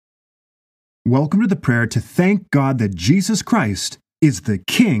Welcome to the prayer to thank God that Jesus Christ is the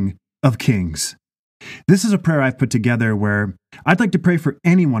King of Kings. This is a prayer I've put together where I'd like to pray for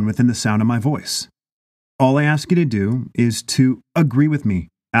anyone within the sound of my voice. All I ask you to do is to agree with me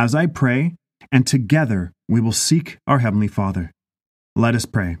as I pray, and together we will seek our Heavenly Father. Let us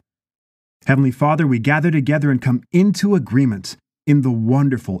pray. Heavenly Father, we gather together and come into agreement in the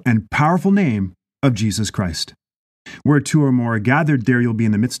wonderful and powerful name of Jesus Christ. Where two or more are gathered, there you'll be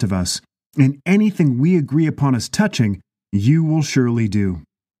in the midst of us. And anything we agree upon as touching, you will surely do.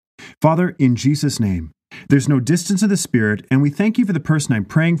 Father, in Jesus' name, there's no distance of the Spirit, and we thank you for the person I'm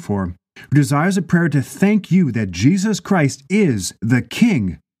praying for, who desires a prayer to thank you that Jesus Christ is the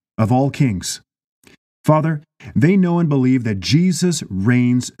King of all kings. Father, they know and believe that Jesus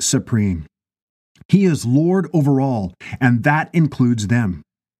reigns supreme. He is Lord over all, and that includes them.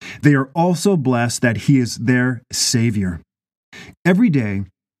 They are also blessed that He is their Savior. Every day,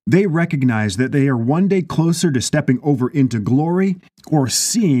 they recognize that they are one day closer to stepping over into glory or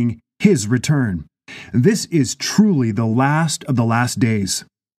seeing His return. This is truly the last of the last days.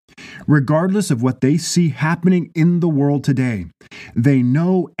 Regardless of what they see happening in the world today, they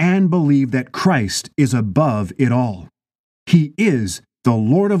know and believe that Christ is above it all. He is the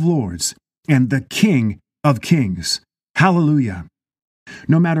Lord of Lords and the King of Kings. Hallelujah.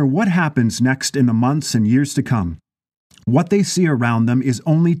 No matter what happens next in the months and years to come, what they see around them is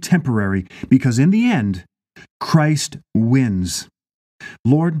only temporary because in the end, Christ wins.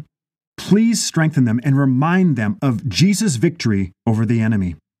 Lord, please strengthen them and remind them of Jesus' victory over the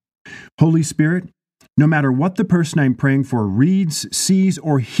enemy. Holy Spirit, no matter what the person I'm praying for reads, sees,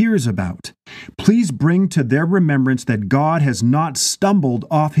 or hears about, please bring to their remembrance that God has not stumbled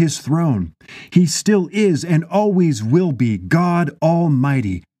off His throne. He still is and always will be God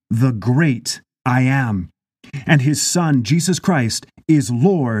Almighty, the great I Am. And His Son, Jesus Christ, is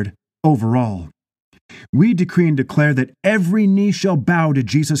Lord over all. We decree and declare that every knee shall bow to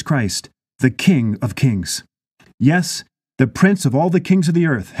Jesus Christ, the King of Kings. Yes, the Prince of all the kings of the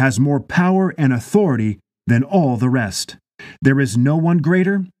earth has more power and authority than all the rest. There is no one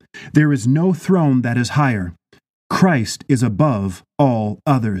greater. There is no throne that is higher. Christ is above all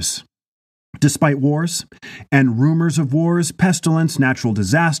others. Despite wars and rumors of wars, pestilence, natural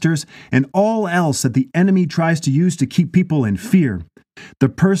disasters, and all else that the enemy tries to use to keep people in fear, the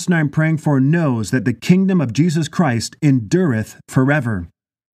person I'm praying for knows that the kingdom of Jesus Christ endureth forever.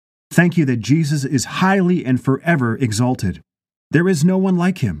 Thank you that Jesus is highly and forever exalted. There is no one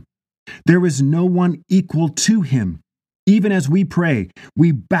like Him. There is no one equal to Him. Even as we pray,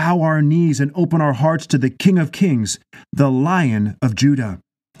 we bow our knees and open our hearts to the King of Kings, the Lion of Judah.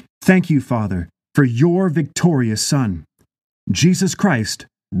 Thank you, Father, for your victorious Son. Jesus Christ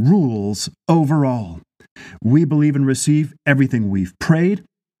rules over all. We believe and receive everything we've prayed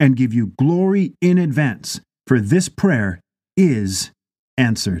and give you glory in advance, for this prayer is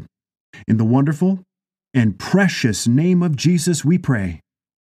answered. In the wonderful and precious name of Jesus we pray.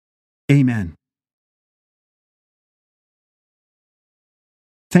 Amen.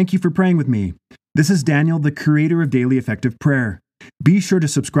 Thank you for praying with me. This is Daniel, the creator of Daily Effective Prayer. Be sure to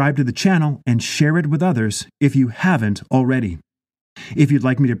subscribe to the channel and share it with others if you haven't already. If you'd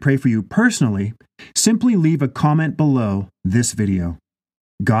like me to pray for you personally, simply leave a comment below this video.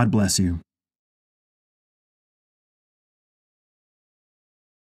 God bless you.